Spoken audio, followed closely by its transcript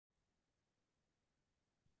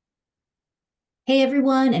Hey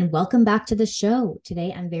everyone, and welcome back to the show.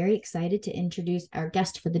 Today, I'm very excited to introduce our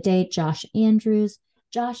guest for the day, Josh Andrews.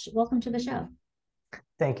 Josh, welcome to the show.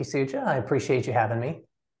 Thank you, Suja. I appreciate you having me.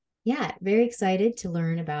 Yeah, very excited to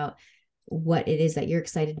learn about what it is that you're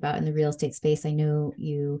excited about in the real estate space. I know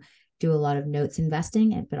you do a lot of notes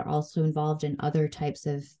investing, but are also involved in other types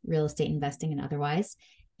of real estate investing and otherwise,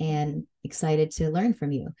 and excited to learn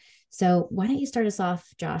from you. So, why don't you start us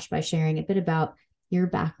off, Josh, by sharing a bit about your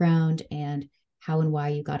background and how and why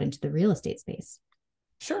you got into the real estate space?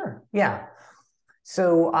 Sure. Yeah.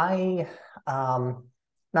 So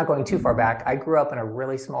not going too far back, I grew up in a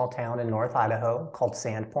really small town in North Idaho called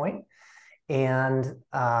Sandpoint. And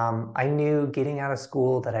I knew getting out of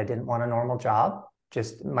school that I didn't want a normal job.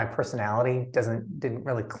 Just my personality didn't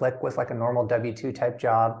really click with like a normal W-2 type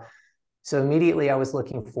job. So immediately I was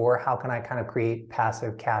looking for how can I kind of create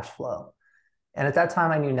passive cash flow. And at that time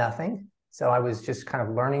I knew nothing. So I was just kind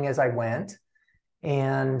of learning as I went.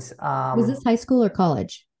 And Was this high school or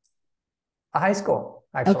college? high school,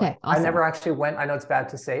 actually. Okay, I awesome. never actually went. I know it's bad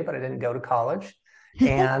to say, but I didn't go to college.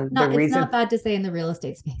 And the Not it's not reason, bad to say in the real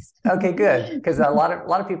estate space. okay, good, because a lot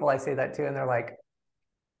of people I say that to, and they're like,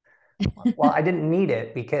 "Well, I didn't need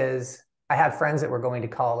it because I had friends that were going to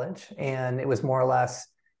college, and it was more or less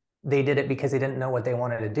they did it because they didn't know what they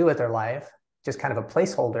wanted to do with their life, just kind of a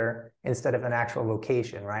placeholder instead of an actual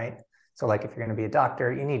vocation, right? So, like, if you're going to be a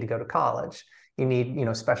doctor, you need to go to college. You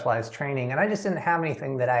need, specialized training, and I just didn't have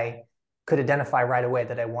anything that I could identify right away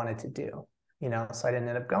that I wanted to do, so I didn't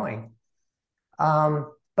end up going.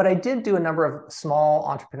 But I did do a number of small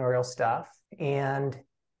entrepreneurial stuff and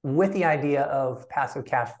with the idea of passive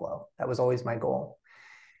cash flow. That was always my goal.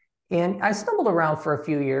 And I stumbled around for a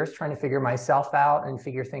few years trying to figure myself out and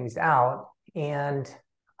figure things out. And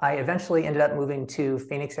I eventually ended up moving to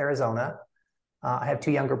Phoenix, Arizona. I have two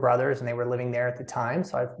younger brothers and they were living there at the time.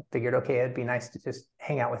 So I figured, okay, it'd be nice to just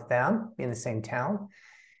hang out with them, be in the same town.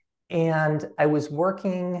 And I was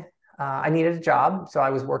working, I needed a job. So I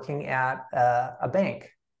was working at a bank.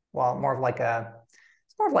 Well, it's more of like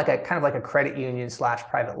a kind of like a credit union slash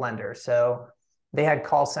private lender. So they had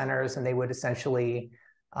call centers and they would essentially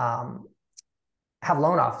um, have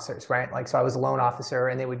loan officers, right? Like, so I was a loan officer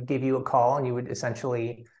and they would give you a call and you would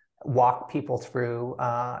essentially walk people through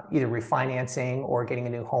either refinancing or getting a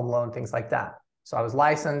new home loan, things like that. So I was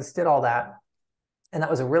licensed, did all that. And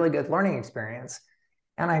that was a really good learning experience.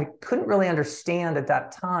 And I couldn't really understand at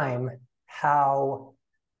that time how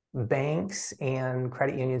banks and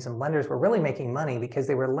credit unions and lenders were really making money because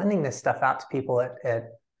they were lending this stuff out to people at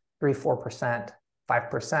 3, 4%,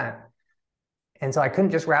 5%. And so I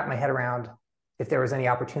couldn't just wrap my head around if there was any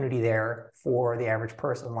opportunity there for the average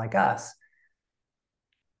person like us.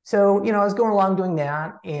 So, I was going along doing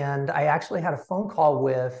that. And I actually had a phone call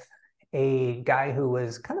with a guy who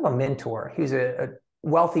was kind of a mentor. He was a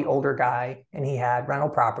wealthy older guy and he had rental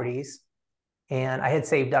properties. And I had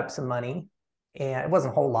saved up some money and it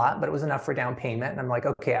wasn't a whole lot, but it was enough for down payment. And I'm like,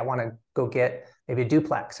 okay, I want to go get maybe a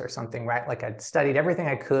duplex or something, right? Like I'd studied everything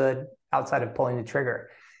I could outside of pulling the trigger.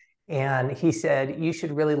 And he said, you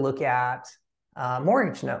should really look at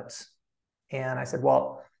mortgage notes. And I said,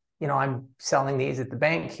 well, I'm selling these at the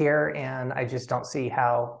bank here, and I just don't see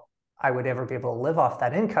how I would ever be able to live off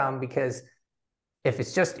that income because if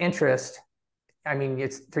it's just interest, I mean,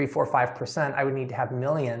 it's 3, 4, 5%. I would need to have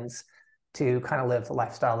millions to kind of live the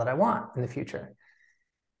lifestyle that I want in the future.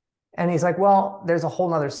 And he's like, well, there's a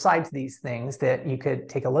whole nother side to these things that you could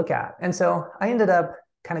take a look at. And so I ended up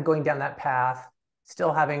kind of going down that path,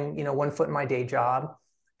 still having, one foot in my day job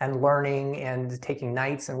and learning and taking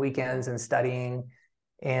nights and weekends and studying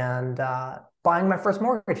and buying my first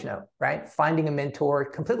mortgage note, right? Finding a mentor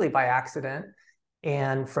completely by accident.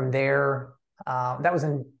 And from there, that was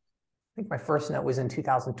I think my first note was in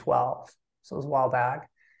 2012. So it was a while back.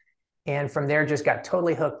 And from there, just got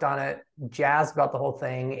totally hooked on it, jazzed about the whole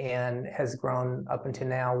thing, and has grown up into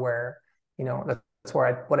now where, that's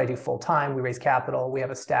where what I do full time. We raise capital. We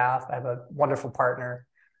have a staff. I have a wonderful partner.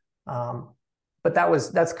 But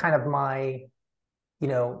that's kind of my, you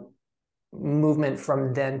know, movement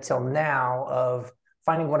from then till now of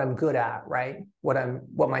finding what I'm good at, right?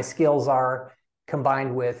 What my skills are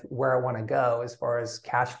combined with where I want to go as far as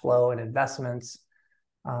cash flow and investments.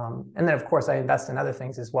 And then of course I invest in other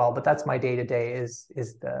things as well, but that's my day to day is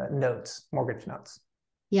the notes, mortgage notes.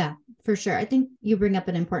 Yeah, for sure. I think you bring up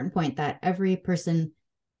an important point that every person,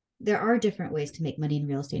 there are different ways to make money in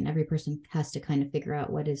real estate, and every person has to kind of figure out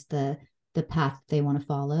what is the path they want to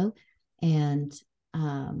follow. And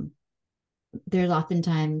there's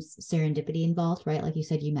oftentimes serendipity involved, right? Like you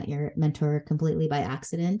said, you met your mentor completely by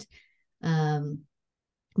accident.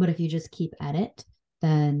 But if you just keep at it,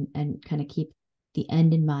 then and kind of keep the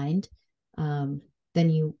end in mind, then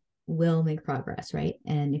you will make progress, right?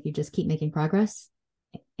 And if you just keep making progress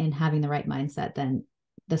and having the right mindset, then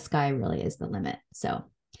the sky really is the limit.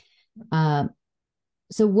 Um,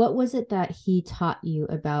 so what was it that he taught you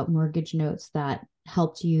about mortgage notes that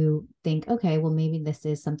helped you think, okay, well, maybe this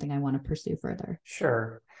is something I want to pursue further?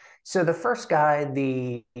 Sure. So the first guy,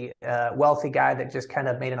 the wealthy guy that just kind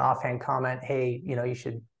of made an offhand comment, hey, you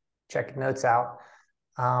should check your notes out.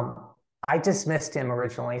 I dismissed him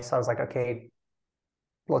originally. So I was like, okay,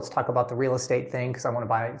 let's talk about the real estate thing because I want to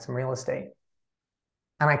buy some real estate.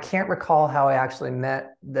 And I can't recall how I actually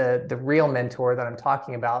met the real mentor that I'm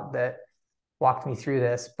talking about that walked me through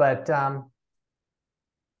this. But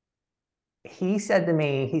he said to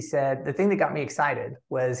me, the thing that got me excited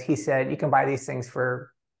was he said, you can buy these things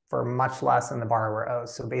for much less than the borrower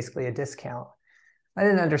owes. So basically a discount. I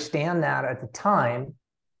didn't understand that at the time.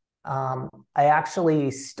 I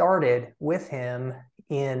actually started with him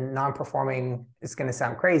in non-performing, it's going to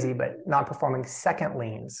sound crazy, but non-performing second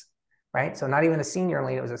liens, right? So not even a senior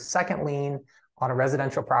lien, it was a second lien on a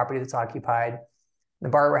residential property that's occupied. The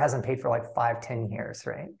borrower hasn't paid for like 5-10 years,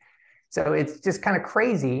 right? So it's just kind of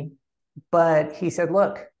crazy. But he said,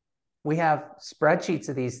 look, we have spreadsheets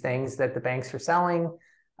of these things that the banks are selling.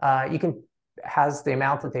 You can has the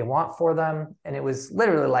amount that they want for them. And it was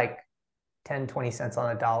literally like 10, 20 cents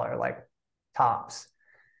on a dollar, like tops.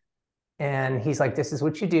 And he's like, this is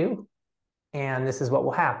what you do. And this is what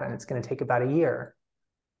will happen. It's going to take about a year.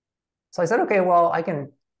 So I said, okay, well, I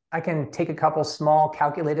can take a couple small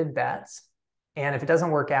calculated bets. And if it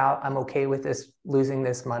doesn't work out, I'm okay with losing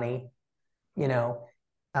this money,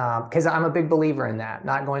 because I'm a big believer in that,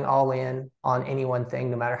 not going all in on any one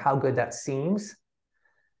thing, no matter how good that seems.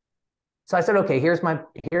 So I said, okay, here's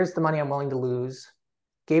the money I'm willing to lose.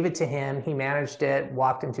 Gave it to him. He managed it,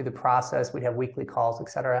 walked him through the process. We'd have weekly calls, et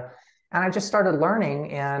cetera. And I just started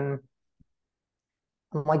learning. And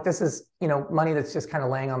I'm like, this is, money that's just kind of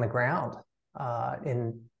laying on the ground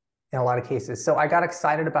in a lot of cases. So I got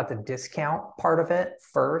excited about the discount part of it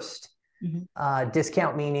first. Mm-hmm.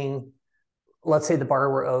 Discount meaning, let's say the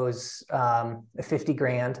borrower owes 50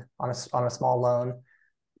 grand on a small loan.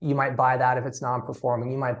 You might buy that if it's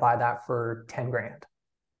non-performing. You might buy that for 10 grand,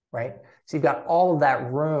 right? So you've got all of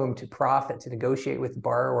that room to profit, to negotiate with the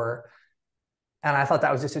borrower. And I thought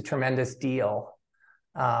that was just a tremendous deal.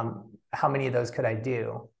 How many of those could I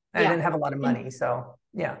do? And I didn't have a lot of money. So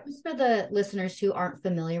yeah. Just for the listeners who aren't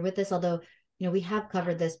familiar with this, although, we have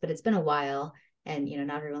covered this, but it's been a while and,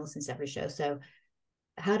 not everyone listens to every show. So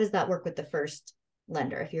how does that work with the first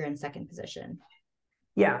lender if you're in second position?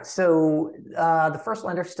 Yeah. So the first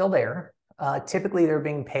lender's still there. Typically they're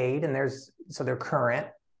being paid and so they're current.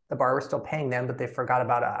 The borrower's still paying them, but they forgot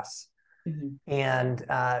about us. Mm-hmm. And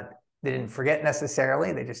they didn't forget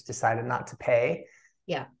necessarily. They just decided not to pay.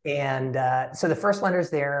 Yeah. And so the first lender's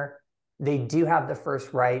there. They do have the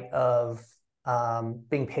first right of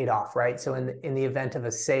being paid off, right? So in the event of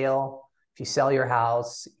a sale, if you sell your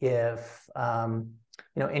house, if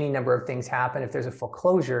any number of things happen, if there's a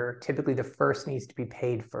foreclosure, typically the first needs to be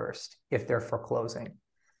paid first if they're foreclosing.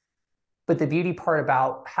 But the beauty part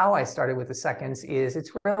about how I started with the seconds is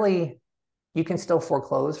it's really, you can still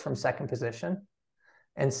foreclose from second position.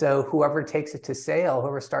 And so whoever takes it to sale,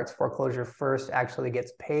 whoever starts foreclosure first actually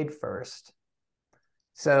gets paid first.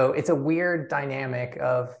 So it's a weird dynamic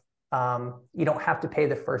of you don't have to pay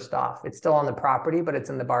the first off. It's still on the property, but it's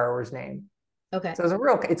in the borrower's name. Okay. So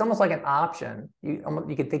it's almost like an option.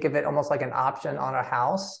 You could think of it almost like an option on a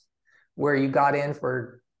house where you got in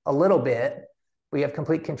for a little bit. We have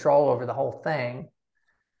complete control over the whole thing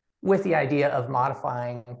with the idea of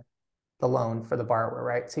modifying the loan for the borrower,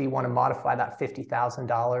 right? So you want to modify that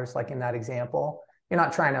 $50,000, like in that example. You're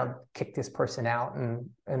not trying to kick this person out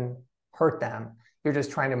and hurt them. You're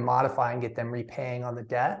just trying to modify and get them repaying on the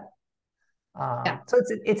debt. So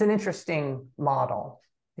it's an interesting model.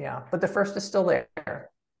 Yeah, but the first is still there.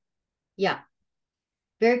 Yeah,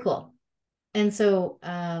 very cool. And so,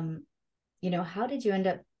 how did you end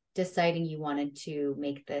up deciding you wanted to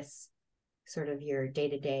make this sort of your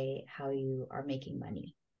day-to-day, how you are making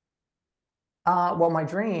money? Well, my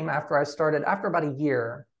dream after about a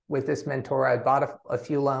year with this mentor, I bought a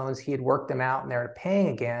few loans. He had worked them out and they're paying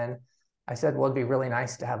again. I said, well, it'd be really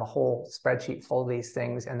nice to have a whole spreadsheet full of these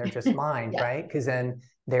things and they're just mine, yeah. Right? Because then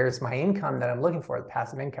there's my income that I'm looking for, the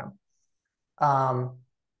passive income.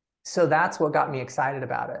 So that's what got me excited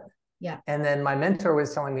about it. Yeah. And then my mentor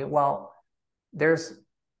was telling me, well, there's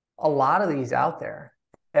a lot of these out there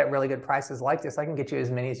at really good prices like this. I can get you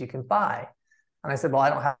as many as you can buy. And I said, well, I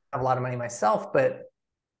don't have a lot of money myself, but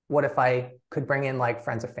what if I could bring in like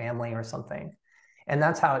friends or family or something? And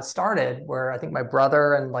that's how it started, where I think my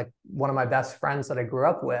brother and like one of my best friends that I grew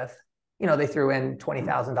up with, they threw in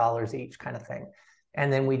 $20,000 each kind of thing.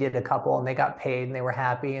 And then we did a couple and they got paid and they were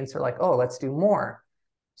happy. And so like, oh, let's do more.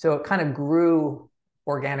 So it kind of grew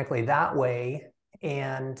organically that way.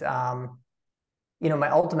 And, my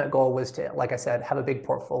ultimate goal was to, like I said, have a big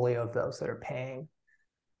portfolio of those that are paying.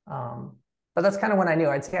 But that's kind of when I knew.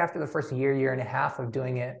 I'd say after the first year and a half of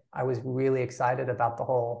doing it, I was really excited about the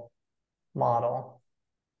whole model.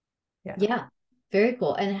 Yeah. Yeah, very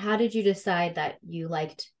cool. And how did you decide that you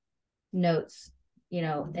liked notes,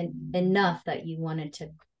 and enough that you wanted to,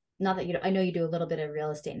 not that I know you do a little bit of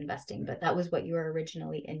real estate investing, but that was what you were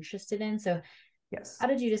originally interested in. So Yes. how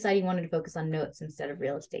did you decide you wanted to focus on notes instead of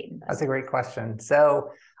real estate investing? That's a great question.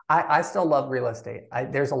 So I still love real estate.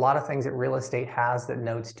 There's a lot of things that real estate has that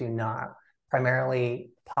notes do not, primarily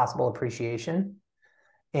possible appreciation,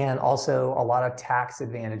 and also a lot of tax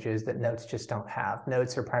advantages that notes just don't have.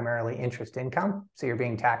 Notes are primarily interest income, so you're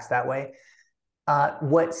being taxed that way.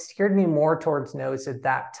 What steered me more towards notes at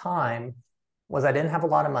that time was I didn't have a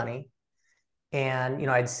lot of money, and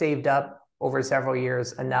I'd saved up over several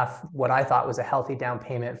years enough what I thought was a healthy down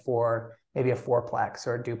payment for maybe a fourplex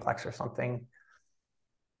or a duplex or something.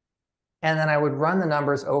 And then I would run the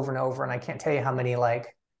numbers over and over, and I can't tell you how many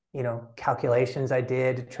calculations I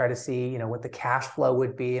did to try to see what the cash flow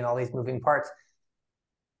would be and all these moving parts.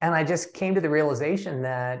 And I just came to the realization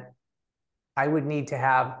that I would need to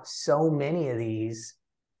have so many of these,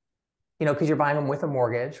 because you're buying them with a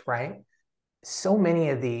mortgage, right? So many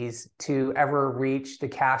of these to ever reach the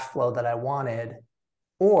cash flow that I wanted,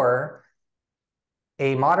 or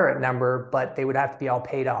a moderate number, but they would have to be all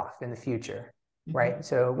paid off in the future, right?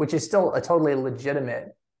 So, which is still a totally legitimate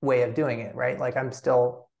way of doing it, right? Like I'm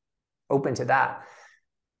still open to that.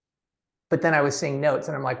 But then I was seeing notes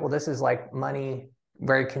and I'm like, well, this is like money,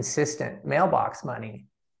 very consistent mailbox money.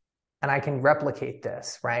 And I can replicate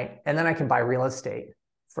this, right? And then I can buy real estate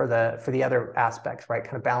for the other aspects, right?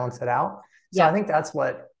 Kind of balance it out. So I think that's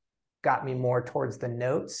what got me more towards the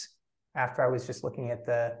notes after I was just looking at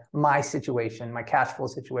my situation, my cash flow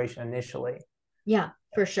situation initially. Yeah,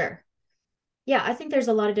 for sure. Yeah, I think there's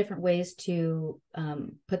a lot of different ways to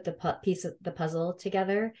put the piece of the puzzle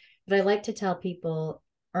together. But I like to tell people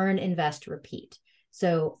earn, invest, repeat.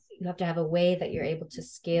 So you have to have a way that you're able to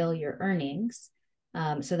scale your earnings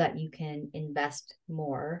so that you can invest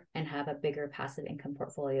more and have a bigger passive income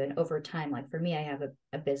portfolio. And over time, like for me, I have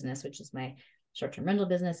a business, which is my short-term rental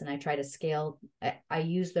business, and I try to scale. I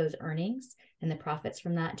use those earnings and the profits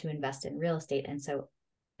from that to invest in real estate. And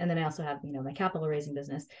then I also have, my capital raising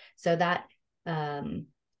business. So that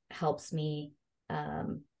helps me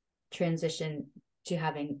transition to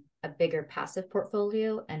having a bigger passive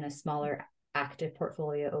portfolio and a smaller active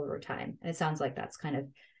portfolio over time. And it sounds like that's kind of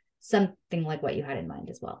something like what you had in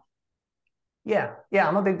mind as well. Yeah.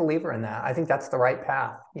 I'm a big believer in that. I think that's the right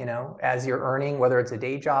path, as you're earning, whether it's a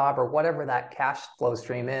day job or whatever that cash flow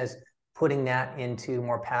stream is, putting that into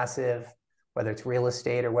more passive, whether it's real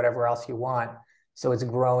estate or whatever else you want. So it's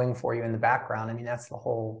growing for you in the background. I mean, that's the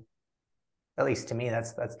whole, at least to me,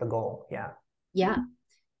 that's the goal. Yeah. Yeah.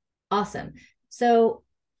 Awesome. So,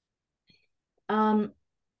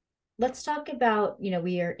 let's talk about,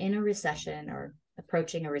 we are in a recession or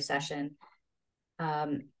approaching a recession.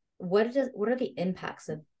 What are the impacts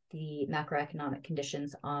of the macroeconomic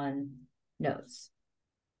conditions on notes?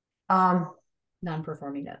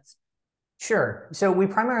 Non-performing notes. Sure. So we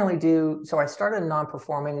primarily so I started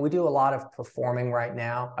non-performing. We do a lot of performing right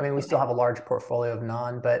now. I mean, we still have a large portfolio of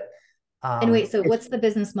non, but and wait, so what's the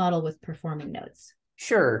business model with performing notes?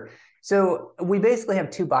 Sure. So we basically have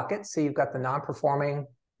two buckets. So you've got the non-performing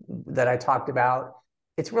that I talked about.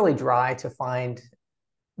 It's really dry to find.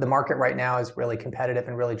 The market right now is really competitive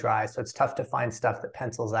and really dry. So it's tough to find stuff that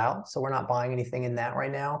pencils out. So we're not buying anything in that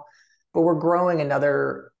right now, but we're growing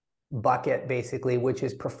another bucket basically, which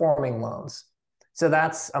is performing loans. So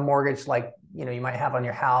that's a mortgage like, you might have on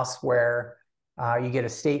your house where you get a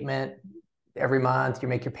statement every month, you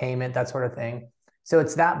make your payment, that sort of thing. So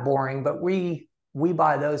it's that boring, but we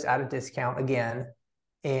buy those at a discount again.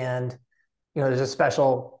 And, there's a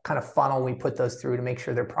special kind of funnel we put those through to make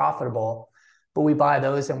sure they're profitable. But we buy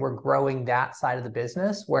those and we're growing that side of the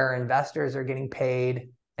business where investors are getting paid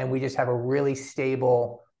and we just have a really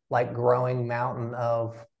stable, like growing mountain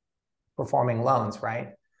of performing loans, right?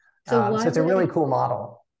 So it's a really cool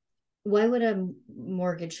model. Why would a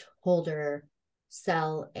mortgage holder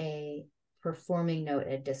sell a performing note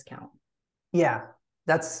at a discount? Yeah,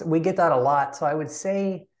 we get that a lot. So I would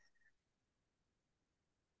say,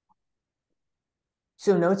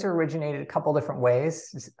 So notes are originated a couple different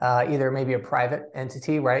ways. Either maybe a private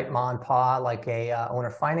entity, right, ma and pa, like a owner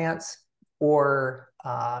finance, or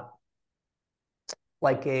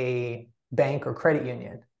like a bank or credit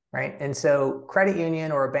union, right? And so credit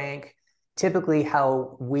union or a bank, typically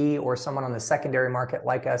how we or someone on the secondary market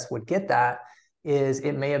like us would get that is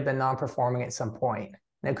it may have been non-performing at some point.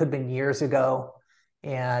 And it could have been years ago,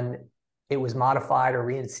 and it was modified or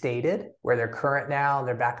reinstated where they're current now and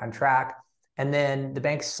they're back on track. And then the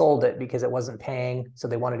bank sold it because it wasn't paying, so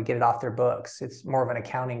they wanted to get it off their books. It's more of an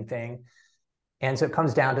accounting thing. And so it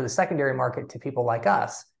comes down to the secondary market to people like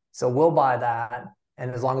us. So we'll buy that,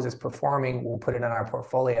 and as long as it's performing, we'll put it in our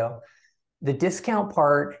portfolio. The discount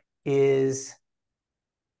part is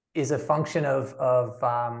a function of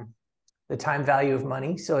the time value of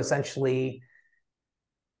money. So essentially,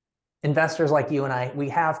 investors like you and I, we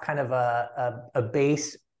have kind of a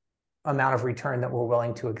base amount of return that we're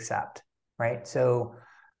willing to accept, right? So,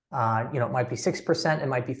 it might be 6%, it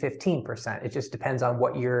might be 15%. It just depends on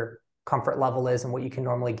what your comfort level is and what you can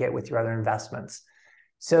normally get with your other investments.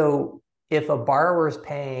 So if a borrower is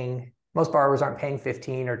paying, most borrowers aren't paying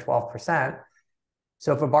 15 or 12%.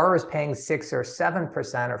 So if a borrower is paying 6 or 7%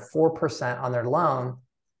 or 4% on their loan,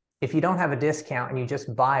 if you don't have a discount and you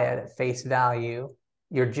just buy it at face value,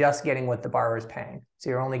 you're just getting what the borrower is paying. So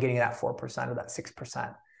you're only getting that 4% or that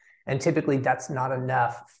 6%. And typically that's not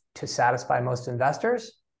enough to satisfy most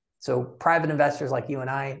investors. So private investors like you and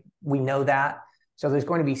I, we know that. So there's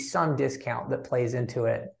going to be some discount that plays into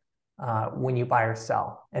it when you buy or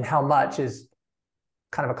sell. And how much is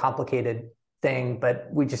kind of a complicated thing, but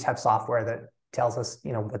we just have software that tells us,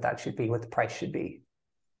 what that should be, what the price should be.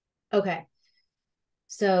 Okay.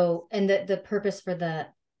 So, and the purpose for the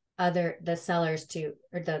sellers to,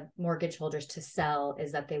 or the mortgage holders to sell,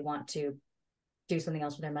 is that they want to do something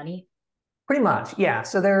else with their money? Pretty much, yeah.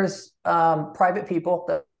 So there's private people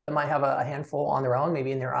that might have a handful on their own,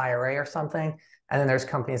 maybe in their IRA or something. And then there's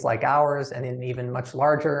companies like ours, and then even much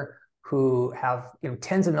larger, who have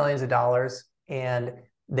tens of millions of dollars, and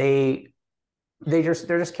they're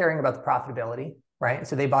just caring about the profitability, right?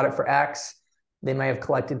 So they bought it for X. They may have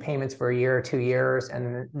collected payments for a year or 2 years,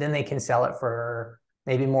 and then they can sell it for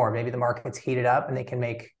maybe more. Maybe the market's heated up and they can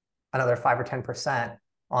make another 5 or 10%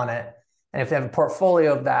 on it. And if they have a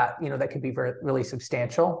portfolio of that, that could be really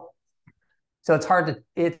substantial. So it's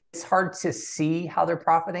hard to see how they're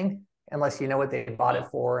profiting unless you know what they bought it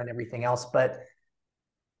for and everything else. But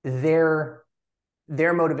their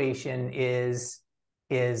motivation is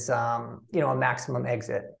a maximum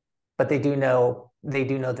exit. But they do know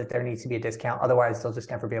that there needs to be a discount. Otherwise, they'll just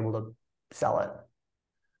never be able to sell it.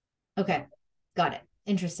 Okay, got it.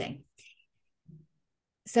 Interesting.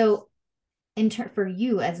 So, for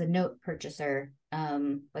you as a note purchaser,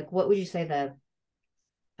 what would you say the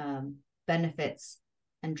benefits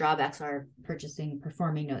and drawbacks are purchasing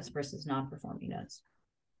performing notes versus non-performing notes?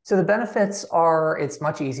 So the benefits are, it's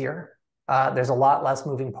much easier. There's a lot less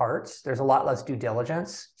moving parts. There's a lot less due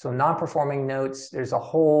diligence. So non-performing notes, there's a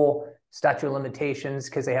whole statute of limitations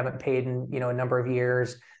because they haven't paid in a number of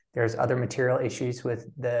years. There's other material issues with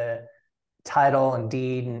the title and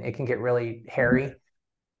deed, and it can get really hairy.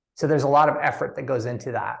 So there's a lot of effort that goes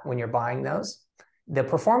into that when you're buying those. The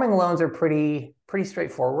performing loans are pretty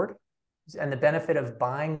straightforward. And the benefit of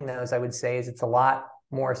buying those, I would say, is it's a lot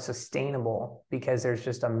more sustainable because there's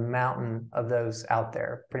just a mountain of those out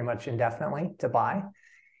there pretty much indefinitely to buy.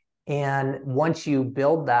 And once you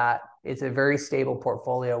build that, it's a very stable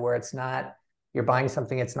portfolio where it's not, you're buying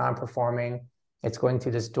something that's non-performing, it's going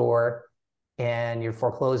through this door, and you're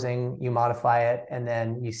foreclosing, you modify it, and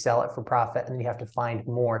then you sell it for profit, and then you have to find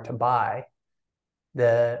more to buy.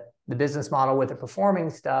 The business model with the performing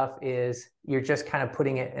stuff is you're just kind of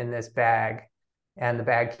putting it in this bag, and the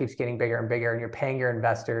bag keeps getting bigger and bigger, and you're paying your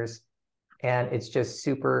investors, and it's just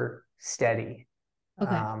super steady.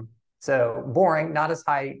 Okay. So boring, not as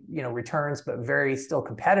high, returns, but very still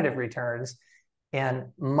competitive returns, and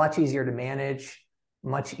much easier to manage,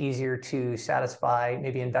 much easier to satisfy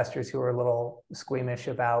maybe investors who are a little squeamish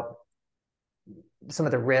about some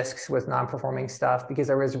of the risks with non-performing stuff, because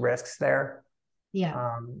there is risks there.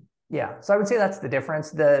 Yeah. Yeah. So I would say that's the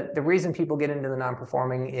difference. The reason people get into the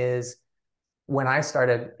non-performing is, when I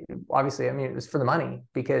started, obviously, it was for the money,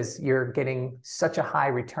 because you're getting such a high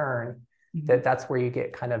return that's where you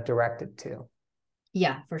get kind of directed to.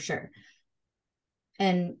 Yeah, for sure.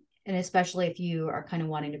 And especially if you are kind of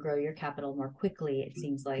wanting to grow your capital more quickly, it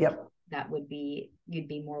seems like that would be, you'd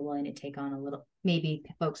be more willing to take on maybe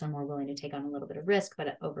folks are more willing to take on a little bit of risk,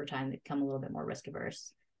 but over time they become a little bit more risk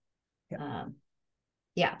averse.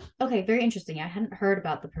 Yeah. Okay. Very interesting. I hadn't heard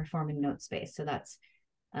about the performing note space. So that's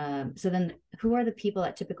So then who are the people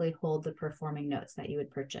that typically hold the performing notes that you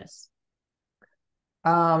would purchase?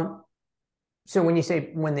 Um, so when you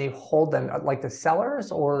say when they hold them, like the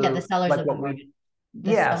sellers Yeah, the or sellers like of the what we, mortgage.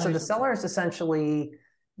 The yeah. So the sellers of the sellers essentially,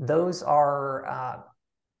 those are,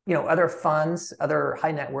 other funds, other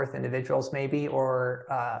high net worth individuals maybe, or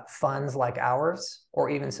funds like ours, or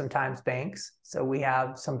even sometimes banks. So we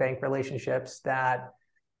have some bank relationships that,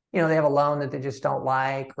 they have a loan that they just don't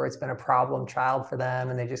like, or it's been a problem child for them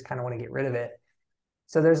and they just kind of want to get rid of it.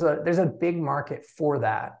 So there's a big market for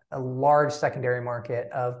that, a large secondary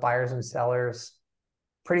market of buyers and sellers,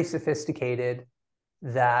 pretty sophisticated,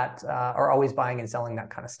 that are always buying and selling that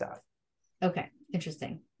kind of stuff. Okay,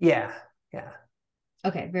 interesting. Yeah, yeah.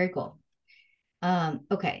 Okay, very cool.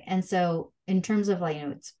 Okay, and so in terms of like,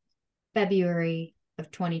 it's February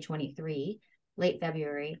of 2023, late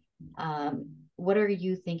February. What are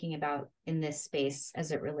you thinking about in this space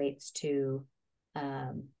as it relates to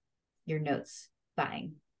um, your notes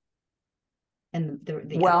buying and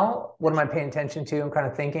the Well, what am I paying attention to? I'm kind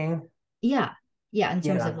of thinking. yeah, yeah, in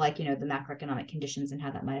terms of Yeah, like, the macroeconomic conditions and how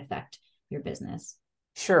that might affect your business.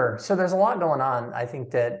 sure. So there's a lot going on. I think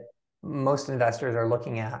that most investors are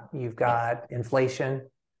looking at. You've Yes. got inflation.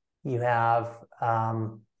 You have,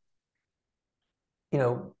 you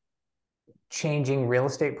know, changing real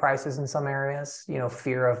estate prices in some areas.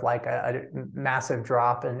 Fear of like a massive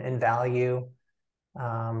drop in value.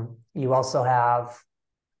 You also have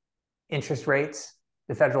interest rates,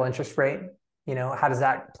 the federal interest rate. How does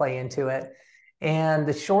that play into it? And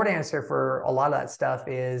the short answer for a lot of that stuff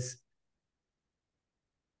is,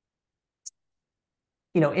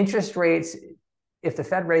 interest rates, if the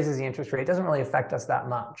Fed raises the interest rate, it doesn't really affect us that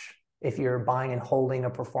much if you're buying and holding a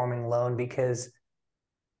performing loan, because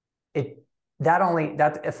it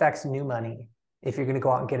that affects new money if you're going to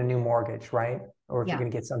go out and get a new mortgage, right? Or if you're Yeah.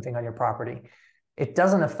 going to get something on your property. It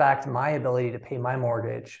doesn't affect my ability to pay my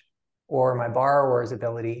mortgage or my borrower's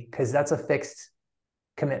ability, because that's a fixed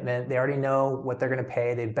commitment. They already know what they're going to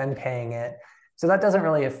pay. They've been paying it. So that doesn't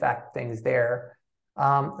really affect things there.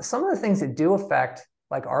 Some of the things that do affect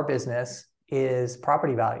like our business is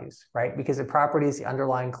property values, right? Because the property is the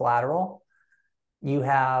underlying collateral. You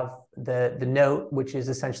have the note, which is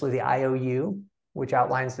essentially the IOU, which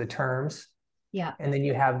outlines the terms. Yeah. And then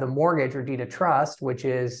you have the mortgage or deed of trust, which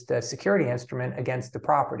is the security instrument against the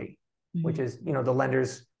property, which Mm-hmm. is, the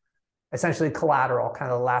lender's essentially collateral,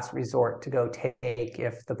 kind of the last resort to go take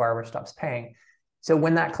if the borrower stops paying. So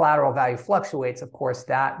when that collateral value fluctuates, of course,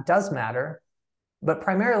 that does matter, but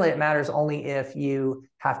primarily it matters only if you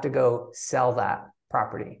have to go sell that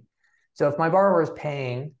property. So if my borrower is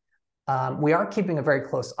paying, we are keeping a very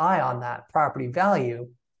close eye on that property value.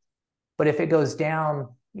 But if it goes down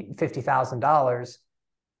 $50,000,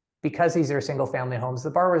 because these are single family homes,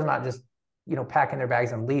 the borrower is not just, packing their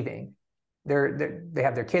bags and leaving. They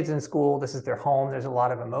have their kids in school. This is their home. There's a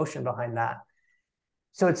lot of emotion behind that.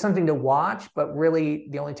 So it's something to watch, but really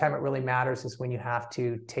the only time it really matters is when you have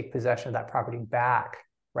to take possession of that property back,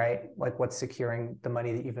 right? Like what's securing the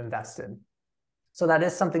money that you've invested. So that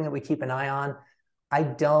is something that we keep an eye on. I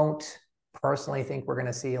don't personally think we're going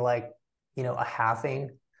to see like, a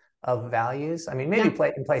halving of values. I mean, maybe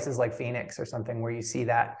in places like Phoenix or something where you see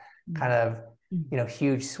that kind of,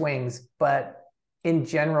 huge swings, but in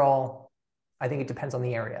general, I think it depends on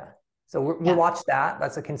the area. So we'll watch that.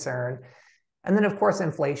 That's a concern. And then of course,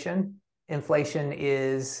 inflation. Inflation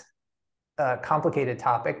is a complicated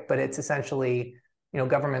topic, but it's essentially,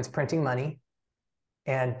 governments printing money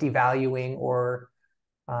and devaluing, or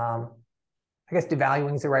I guess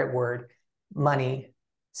devaluing is the right word, money.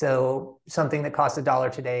 So something that costs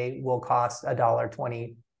 $1 today will cost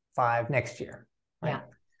 $1.25 next year, right? Yeah.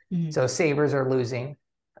 Mm-hmm. So savers are losing.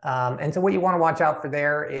 And so what you want to watch out for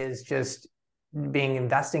there is just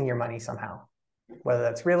investing your money somehow, whether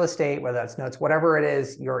that's real estate, whether that's notes, whatever it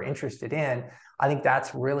is you're interested in. I think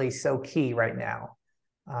that's really so key right now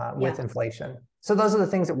with inflation. So those are the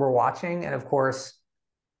things that we're watching. And of course,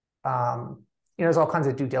 there's all kinds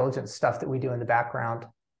of due diligence stuff that we do in the background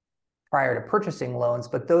prior to purchasing loans.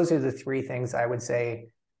 But those are the three things I would say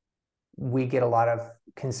we get a lot of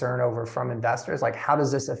concern over from investors. Like, how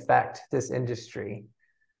does this affect this industry?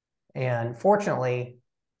 And fortunately,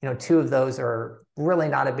 two of those are really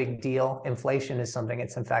not a big deal. Inflation is something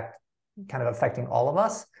it's in fact kind of affecting all of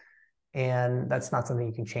us. And that's not something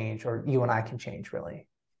you can change, or you and I can change, really.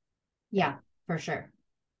 Yeah, for sure.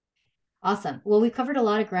 Awesome. Well, we covered a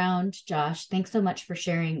lot of ground, Josh. Thanks so much for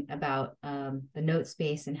sharing about the note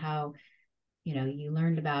space and how, you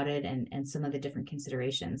learned about it, and some of the different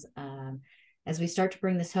considerations. As we start to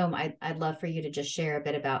bring this home, I'd love for you to just share a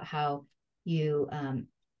bit about how you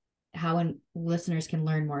listeners can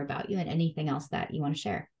learn more about you and anything else that you want to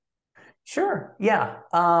share. Sure. Yeah.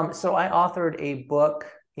 So I authored a book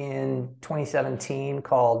in 2017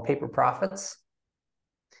 called Paper Profits.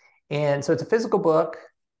 And so it's a physical book.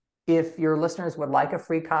 If your listeners would like a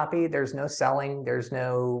free copy, there's no selling, there's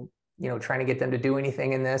no, trying to get them to do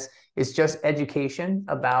anything in this. It's just education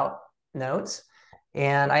about notes.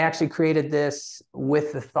 And I actually created this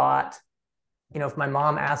with the thought, if my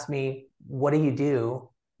mom asked me, what do you do?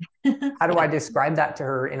 How do I describe that to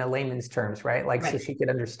her in a layman's terms, right? Like, so she could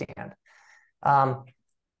understand.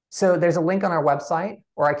 So there's a link on our website,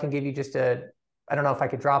 or I can give you I don't know if I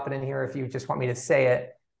could drop it in here if you just want me to say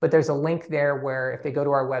it, but there's a link there where if they go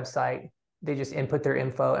to our website, they just input their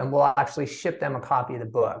info and we'll actually ship them a copy of the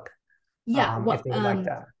book. Yeah. If they would like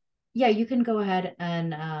that. Yeah, you can go ahead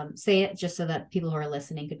and say it just so that people who are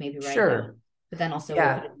listening could maybe write it down. But then also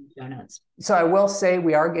we'll put it in the show notes. So I will say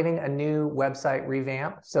we are getting a new website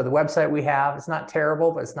revamp. So the website we have, it's not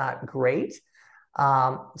terrible, but it's not great.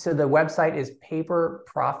 So the website is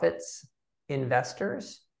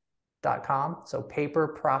paperprofitsinvestors.com. So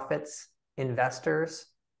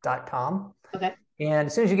paperprofitsinvestors.com. Okay. And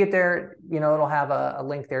as soon as you get there, it'll have a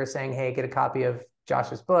link there saying, hey, get a copy of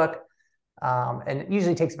Josh's book. And it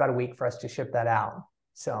usually takes about a week for us to ship that out.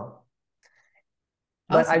 So,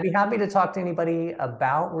 but awesome. I'd be happy to talk to anybody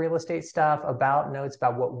about real estate stuff, about notes,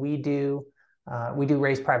 about what we do. We do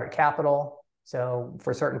raise private capital. So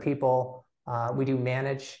for certain people, we do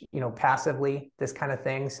manage, passively, this kind of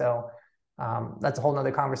thing. So that's a whole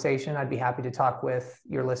nother conversation. I'd be happy to talk with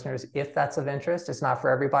your listeners if that's of interest. It's not for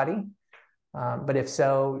everybody. But if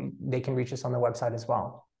so, they can reach us on the website as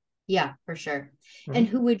well. Yeah, for sure. Mm-hmm. And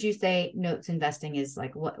who would you say notes investing is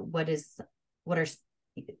like? What are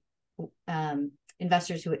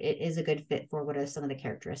investors who it is a good fit for? What are some of the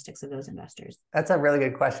characteristics of those investors? That's a really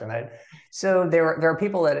good question. So there are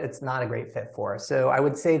people that it's not a great fit for. So I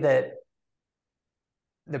would say that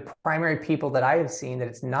the primary people that I have seen that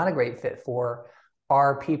it's not a great fit for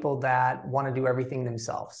are people that want to do everything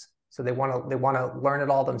themselves. So they want to learn it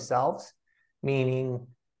all themselves, meaning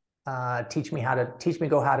teach me how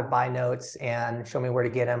to buy notes and show me where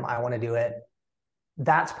to get them. I want to do it.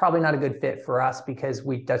 That's probably not a good fit for us because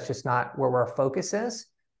that's just not where our focus is.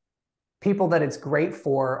 People that it's great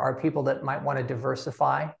for are people that might want to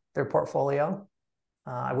diversify their portfolio.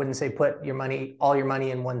 I wouldn't say put all your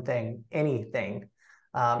money in one thing, anything,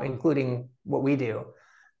 including what we do.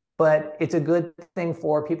 But it's a good thing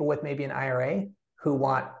for people with maybe an IRA who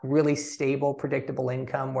want really stable, predictable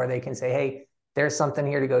income where they can say, hey, there's something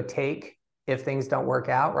here to go take if things don't work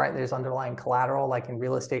out, right? There's underlying collateral like in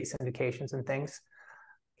real estate syndications and things.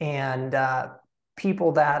 And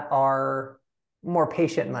people that are more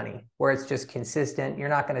patient money, where it's just consistent. You're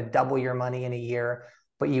not going to double your money in a year,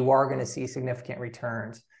 but you are going to see significant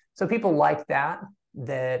returns. So people like that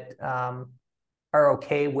are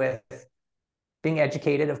okay with being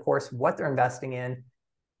educated, of course, what they're investing in,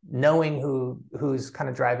 knowing who's kind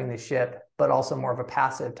of driving the ship, but also more of a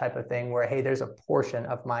passive type of thing where, hey, there's a portion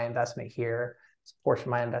of my investment here, there's a portion of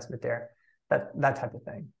my investment there, that type of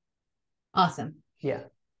thing. Awesome. Yeah.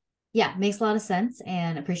 Yeah, makes a lot of sense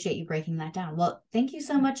and appreciate you breaking that down. Well, thank you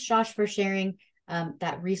so much, Josh, for sharing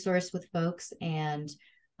that resource with folks. And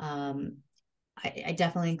I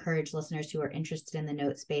definitely encourage listeners who are interested in the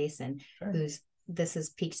note space and this has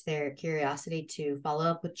piqued their curiosity to follow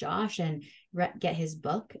up with Josh and get his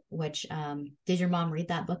book, which did your mom read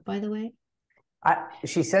that book, by the way?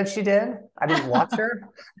 She said she did. I didn't watch her.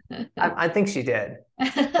 I think she did.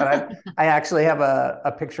 But I actually have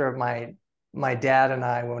a picture of my dad and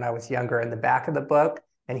I when I was younger in the back of the book,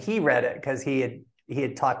 and he read it because he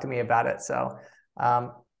had talked to me about it. So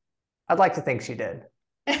I'd like to think she did.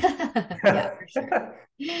 Yeah, for sure.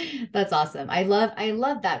 That's awesome. I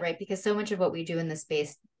love that, right? Because so much of what we do in this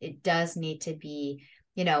space, it does need to be,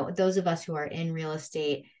 those of us who are in real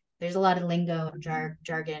estate, there's a lot of lingo and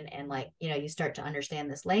jargon and you start to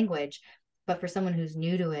understand this language. But for someone who's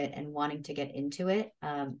new to it and wanting to get into it,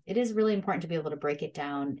 it is really important to be able to break it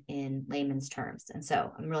down in layman's terms. And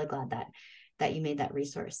so I'm really glad that you made that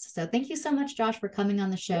resource. So thank you so much, Josh, for coming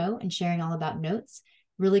on the show and sharing all about notes.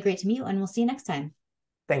 Really great to meet you, and we'll see you next time.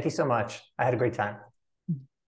 Thank you so much. I had a great time.